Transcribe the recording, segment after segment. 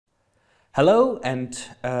Hello and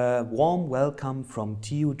a warm welcome from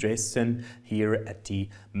TU Dresden here at the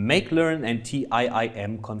MakeLearn and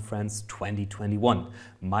TIIM Conference 2021.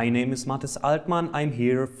 My name is Mathis Altmann. I'm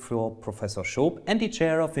here for Professor Schob and the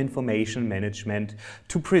Chair of Information Management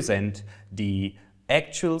to present the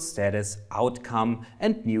actual status, outcome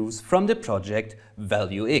and news from the project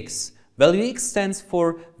VALEU X. VALEU X stands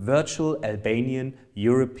for Virtual Albanian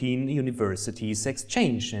European Universities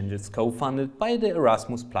Exchange and it's co-funded by the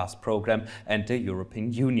Erasmus Plus program and the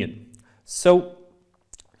European Union. So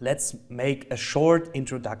let's make a short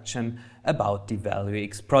introduction about the VALEU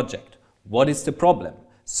X project. What is the problem?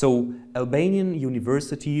 So Albanian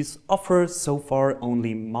universities offer so far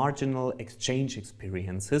only marginal exchange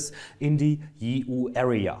experiences in the EU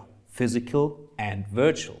area, physical and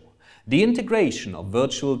virtual. The integration of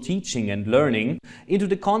virtual teaching and learning into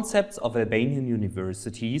the concepts of Albanian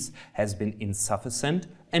universities has been insufficient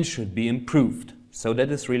and should be improved. So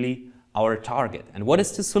that is really our target. And what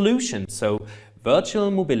is the solution? So virtual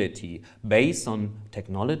mobility based on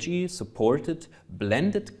technology-supported,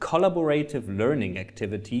 blended collaborative learning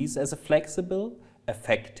activities as a flexible,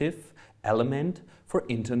 effective element for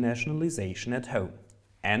internationalization at home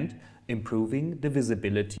and improving the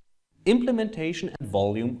visibility, implementation and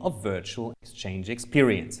volume of virtual exchange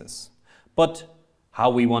experiences. But how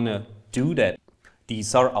we want to do that?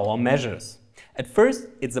 These are our measures. At first,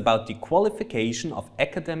 it's about the qualification of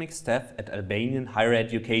academic staff at Albanian higher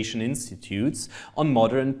education institutes on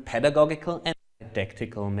modern pedagogical and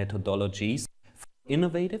didactical methodologies for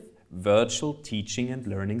innovative virtual teaching and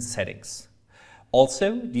learning settings.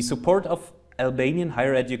 Also, the support of Albanian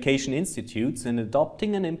higher education institutes in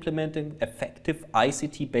adopting and implementing effective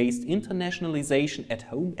ICT-based internationalization at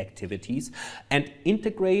home activities and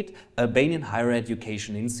integrate Albanian higher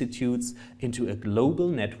education institutes into a global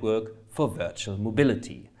network for virtual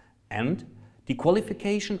mobility. And the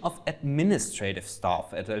qualification of administrative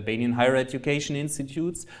staff at Albanian higher education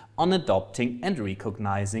institutes on adopting and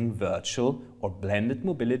recognizing virtual or blended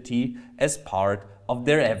mobility as part of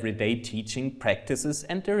their everyday teaching practices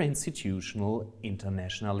and their institutional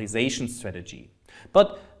internationalization strategy.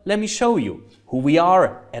 But let me show you who we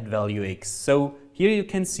are at VALEU X. So here you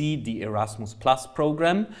can see the Erasmus Plus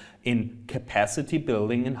program in capacity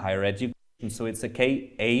building in higher education. So it's a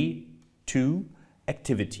KA2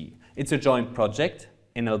 activity. It's a joint project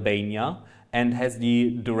in Albania and has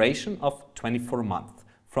the duration of 24 months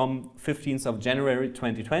from 15th of January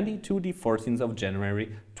 2020 to the 14th of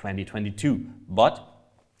January 2022. But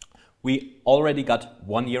we already got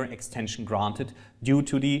 1 year extension granted due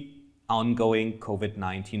to the ongoing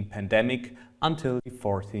COVID-19 pandemic until the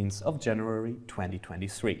 14th of January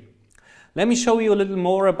 2023. Let me show you a little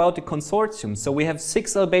more about the consortium. So we have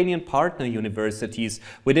 6 Albanian partner universities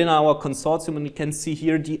within our consortium, and you can see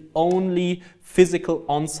here the only physical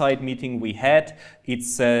on-site meeting we had.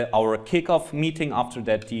 It's our kickoff meeting after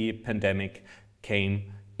that the pandemic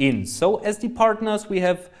came in. So as the partners we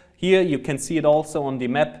have here, you can see it also on the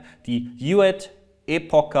map, the UET,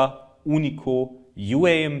 EPOCA, UNICO,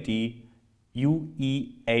 UAMD,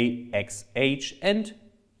 UEAXH and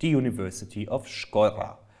the University of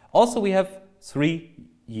Skora. Also, we have 3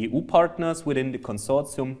 EU partners within the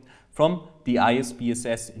consortium from the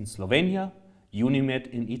ISBSS in Slovenia, UNIMED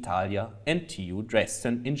in Italia and TU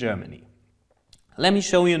Dresden in Germany. Let me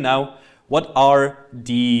show you now what are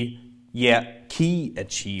the key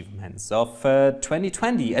achievements of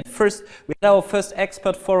 2020. At first, we had our first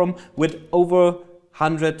expert forum with over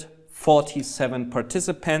 147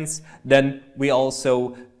 participants. Then we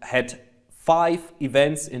also had 5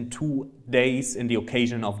 events in 2 days in the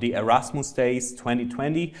occasion of the Erasmus Days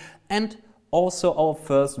 2020, and also our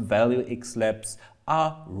first VALEU X labs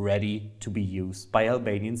are ready to be used by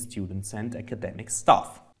Albanian students and academic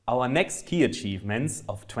staff. Our next key achievements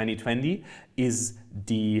of 2020 is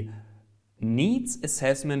the Needs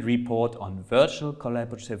Assessment Report on Virtual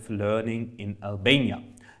Collaborative Learning in Albania.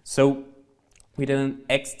 So we did an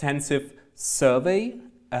extensive survey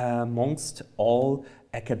amongst all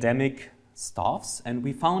academic staffs and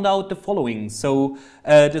we found out the following. So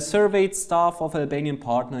the surveyed staff of Albanian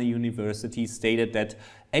partner universities stated that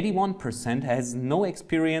 81% has no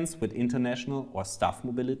experience with international or staff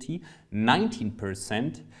mobility,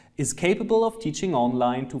 19% is capable of teaching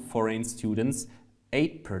online to foreign students,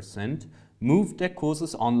 8% moved their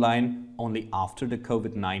courses online only after the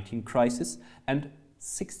COVID-19 crisis, and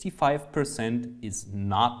 65% is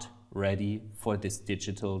not ready for these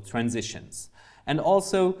digital transitions. And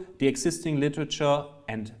also the existing literature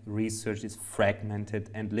and research is fragmented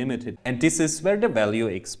and limited. And this is where the VALEU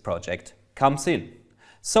X project comes in.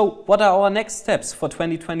 So what are our next steps for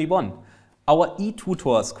 2021? Our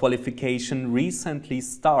eTutors qualification recently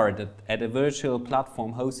started at a virtual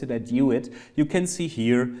platform hosted at UIT. You can see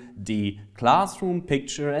here the classroom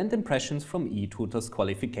picture and impressions from eTutors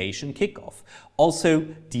qualification kickoff. Also,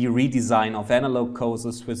 the redesign of analog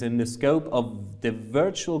courses within the scope of the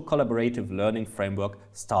virtual collaborative learning framework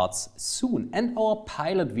starts soon, and our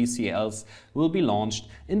pilot VCLs will be launched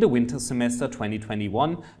in the winter semester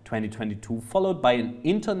 2021-2022, followed by an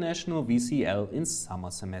international VCL in summer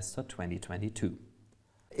semester 2022.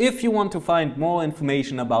 If you want to find more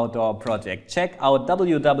information about our project, check out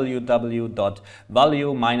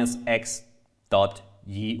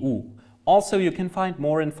www.value-x.eu. Also, you can find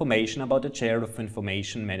more information about the Chair of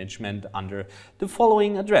Information Management under the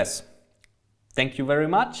following address. Thank you very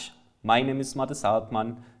much. My name is Mathis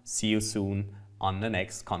Altmann. See you soon on the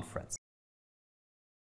next conference.